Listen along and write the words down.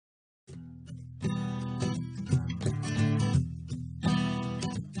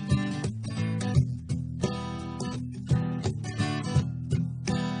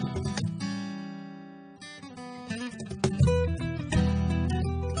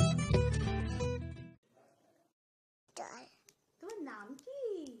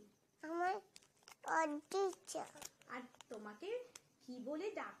অদ্রিজা। আর তোমাকে কি বলে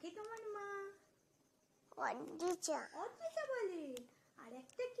ডাকে তোমার মা? অদ্রিজা। অদ্রিজা বলে। আর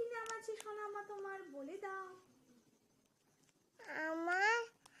একটা কি নাম আছে সোনা মা তোমার, বলে দাও। আমার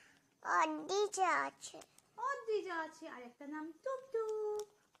অদ্রিজা আছে। অদ্রিজা আছে, আর একটা নাম টুকটুক,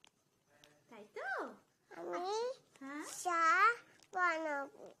 তাই তো? আমি হ্যাঁ, চা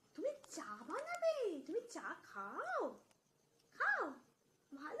বানাবো। তুমি চা বানাবে? তুমি চা খাও? খাও?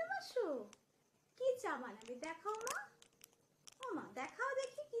 ভালোবাসো? কি চা বানাবে দেখাও মা। ও মা, দেখাও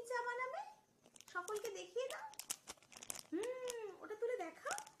দেখি কি চা বানাবে, সকলকে দেখিয়ে দাও। ওটা তুলে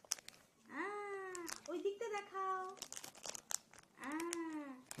দেখাও। ওই দিকটা দেখাও।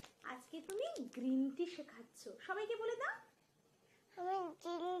 আজকে তুমি গ্রিন টি শেখাচ্ছ, সবাইকে বলে দাও। আমি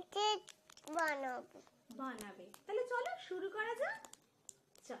জিলতে বানাবো। বানাবে, তাহলে চলো শুরু করা যাক।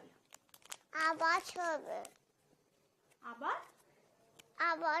 চলো। আওয়াজ হবে। আবার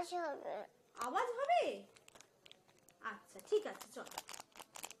আওয়াজ হবে। আওয়াজ হবে? আচ্ছা ঠিক আছে, চলো।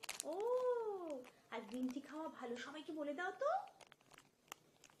 ও, আর গ্রিন টি খাওয়া ভালো, সবাইকে বলে দাও তো।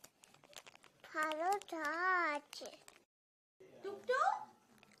 ভালো চা আছে। টুকটুক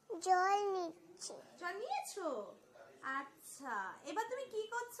জল নিচ্ছি। জল নিয়েছো? আচ্ছা, এবার তুমি কি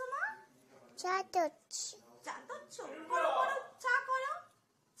করছো মা? চা দিচ্ছি। চা করছো? করো করো, চা করো,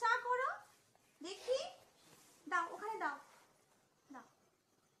 চা করো দেখি। দাও, ওখানে দাও, দাও।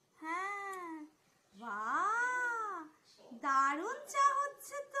 হ্যাঁ, বাহ, দারুণ চা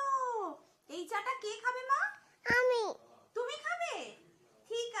হচ্ছে তো। এই চাটা কে খাবে মা? আমি। তুমি খাবে?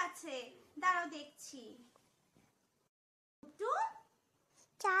 ঠিক আছে, দাঁড়াও দেখছি।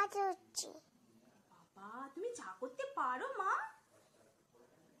 চা দিচ্ছি। বাবা, তুমি চা করতে পারো মা?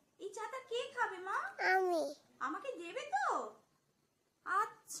 এই চাটা কে খাবে মা? আমি। আমাকে দেবে তো?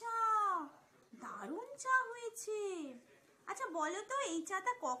 আচ্ছা, দারুণ চা হয়েছে। আচ্ছা বলো তো, এই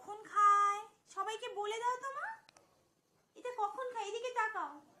চাটা কখন খায়? সবাইকে বলে দাও তো মা। এটা কখন খায়? এদিকে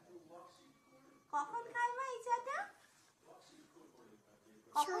তাকাও। কখন খায় মা এই চাটা?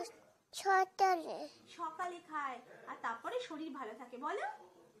 কখন? সকালে। সকালে খায়, আর তারপরে শরীর ভালো থাকে, বলো,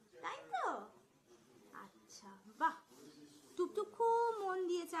 তাই তো? আচ্ছা, বাহ, টুকটুক খুব মন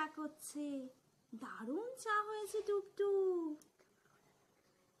দিয়ে চা করছে। দারুণ চা হয়েছে টুকটুক,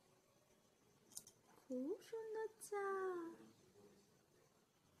 খুব সুন্দর চা।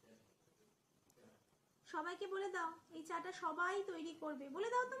 সবাইকে বলে দাও এই চাটা সবাই তৈরি করবে, বলে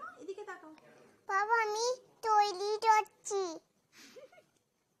দাও তো মা। এদিকে তাকাও। বাবা, আমি তৈরি করছি।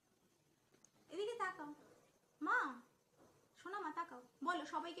 এদিকে তাকাও মা, শোনা মা, তাকাও, বলো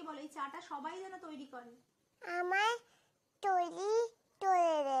সবাইকে, বলো এই চাটা সবাই যেন তৈরি করে। আমার তৈরি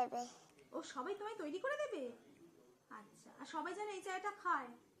করে দেবে। ও, সবাই তোমায় তৈরি করে দেবে? আচ্ছা, আর সবাই যেন এই চাটা খায়,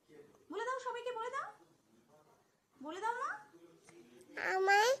 বলে দাও, সবাইকে বলে দাও, বলে দাও মা।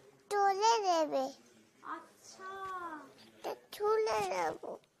 আমায় তুলে দেবে। আচ্ছা, তুলে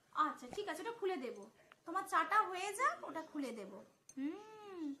দেবো। আচ্ছা ঠিক আছে, ওটা খুলে দেব। তোমার চাটা হয়ে যাক, ওটা খুলে দেব।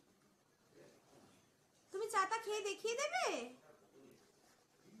 তুমি চাটা খেয়ে দেখিয়ে দেবে?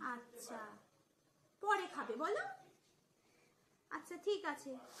 আচ্ছা, পরে খাবে বলো? আচ্ছা ঠিক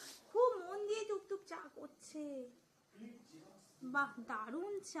আছে। খুব মন দিয়ে টুকটুক চা করছে। বাহ,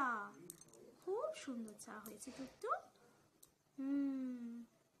 দারুণ চা, খুব সুন্দর চা হয়েছে টুকটুক।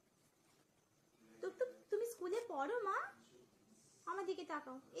 টুকটুক, তুমি স্কুলে পড়ো মা? আমার দিকে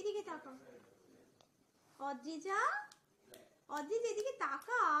তাকাও, এদিকে তাকাও। অদ্রিজা, অদ্রিজা এদিকে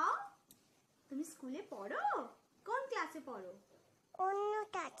তাকাও। তুমি স্কুলে পড়ো? কোন ক্লাসে পড়ো? অন্য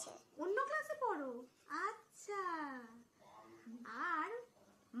কাছে। অন্য ক্লাসে পড়ো? আচ্ছা, আর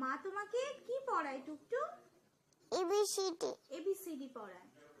মা তোমাকে কি পড়ায় টুকটুক? এবিসিডি। এবিসিডি পড়ায়।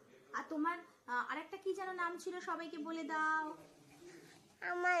 আর তোমার আরেকটা কি যেন নাম ছিল, সবাইকে বলে দাও।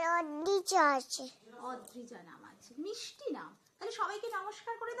 আমার অদ্রিজা আছে। অদ্রিজা নাম আছে, মিষ্টি নাম। তাহলে সবাইকে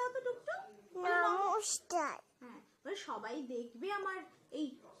নমস্কার করে দাও তো টুকটুক। নমস্কার। হ্যাঁ, বলে সবাই দেখবে আমার এই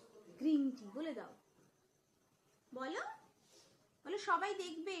গ্রিন টি, বলে দাও, বলো, বলে সবাই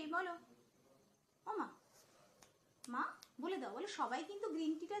দেখবে, বলো। ও মা, মা বলে দাও, বলে সবাই কিন্তু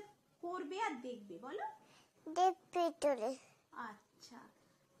গ্রিন টিটা করবে আর দেখবে, বলো। দেখবে তোরে। আচ্ছা,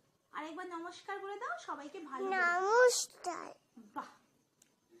 আরেকবার নমস্কার বলে দাও সবাইকে, ভালো। নমস্কার। বাহ,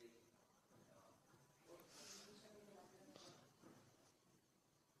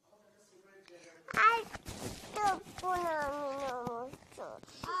 আর তো আমি নমস্কার।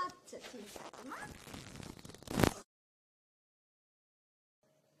 আচ্ছা ঠিক আছে মা।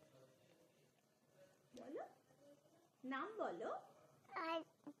 বলো, নাম বলো।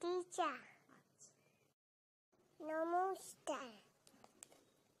 অদ্রিজা। আচ্ছা, নমস্কার।